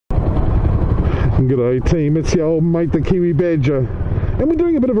G'day team, it's your old mate the Kiwi Badger, and we're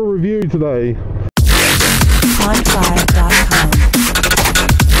doing a bit of a review today. OnFire.com.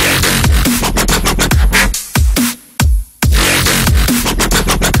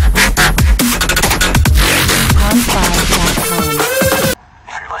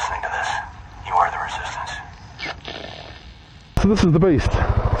 If you're listening to this, you are the resistance. So this is the beast,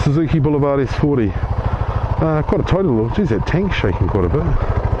 Suzuki Boulevard S40. Quite a tight little, geez, that tank's shaking quite a bit.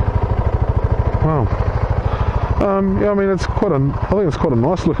 Wow. Yeah, I mean, I think it's quite a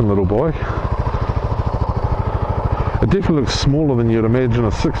nice looking little bike. It definitely looks smaller than you'd imagine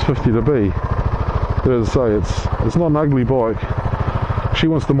a 650 to be. As I say, it's not an ugly bike. She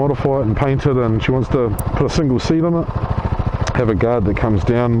wants to modify it and paint it, and she wants to put a single seat on it, have a guard that comes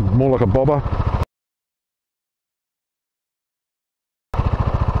down more like a bobber,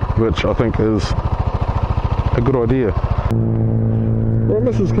 which I think is a good idea. Well,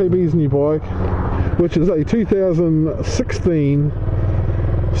 Mrs. KB's new bike, which is a 2016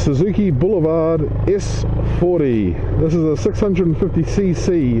 Suzuki Boulevard S40. This is a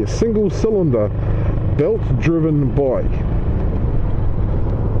 650cc single cylinder belt driven bike.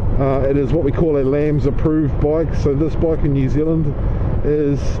 It is what we call a LAMS approved bike, so this bike in New Zealand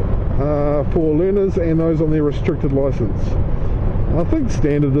is for learners and those on their restricted license. I think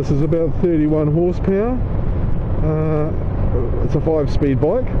standard this is about 31 horsepower. It's a 5-speed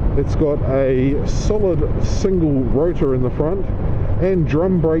bike. It's got a solid single rotor in the front and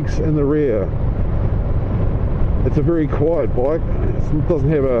drum brakes in the rear. It's a very quiet bike. It doesn't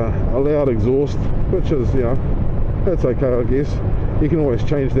have a loud exhaust, which is, you know, that's okay, I guess. You can always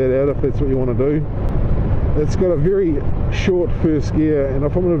change that out if that's what you want to do. It's got a very short first gear, and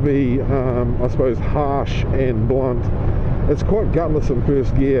if I'm going to be, I suppose, harsh and blunt, it's quite gutless in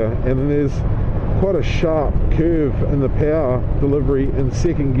first gear, and then there's quite a sharp curve in the power delivery in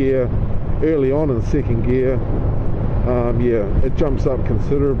second gear, early on in second gear. Yeah, it jumps up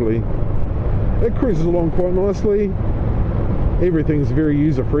considerably. It cruises along quite nicely. Everything's very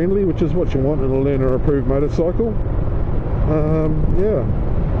user friendly, which is what you want in a learner approved motorcycle. Yeah,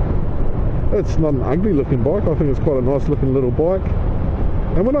 it's not an ugly looking bike. I think it's quite a nice looking little bike.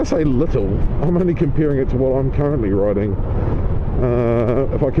 And when I say little, I'm only comparing it to what I'm currently riding.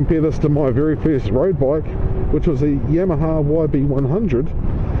 If I compare this to my very first road bike, which was a Yamaha YB100,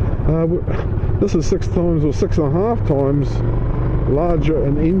 this is 6 times or 6.5 times larger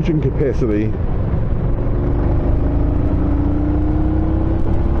in engine capacity.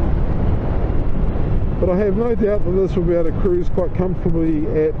 But I have no doubt that this will be able to cruise quite comfortably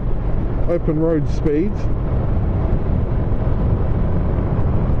at open road speeds.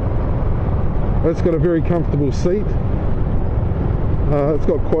 It's got a very comfortable seat. It's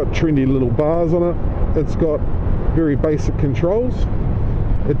got quite trendy little bars on it. It's got very basic controls.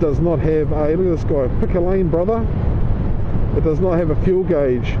 It does not have a, look at this guy, pick a lane brother. It does not have a fuel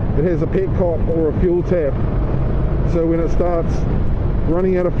gauge. It has a petcock or a fuel tap. So when it starts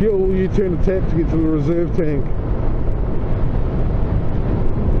running out of fuel, you turn the tap to get to the reserve tank.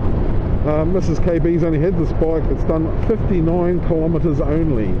 Mrs. KB's only had this bike. It's done 59 kilometres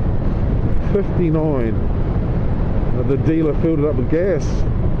only. 59. The dealer filled it up with gas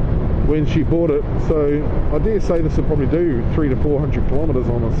when she bought it, so I dare say this will probably do 300 to 400 kilometres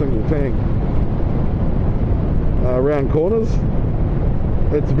on a single tank. Around corners,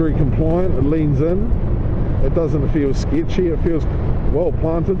 it's very compliant. It leans in. It doesn't feel sketchy. It feels well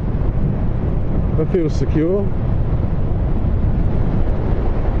planted. It feels secure.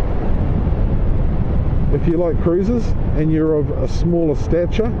 If you like cruisers and you're of a smaller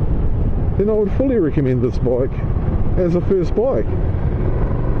stature, then I would fully recommend this bike as a first bike.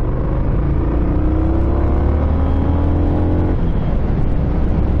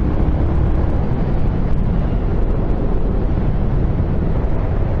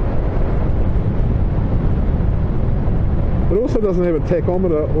 It also doesn't have a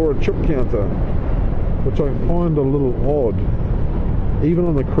tachometer or a trip counter, which I find a little odd. Even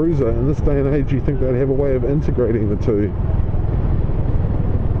on the cruiser, in this day and age, you think they'd have a way of integrating the two.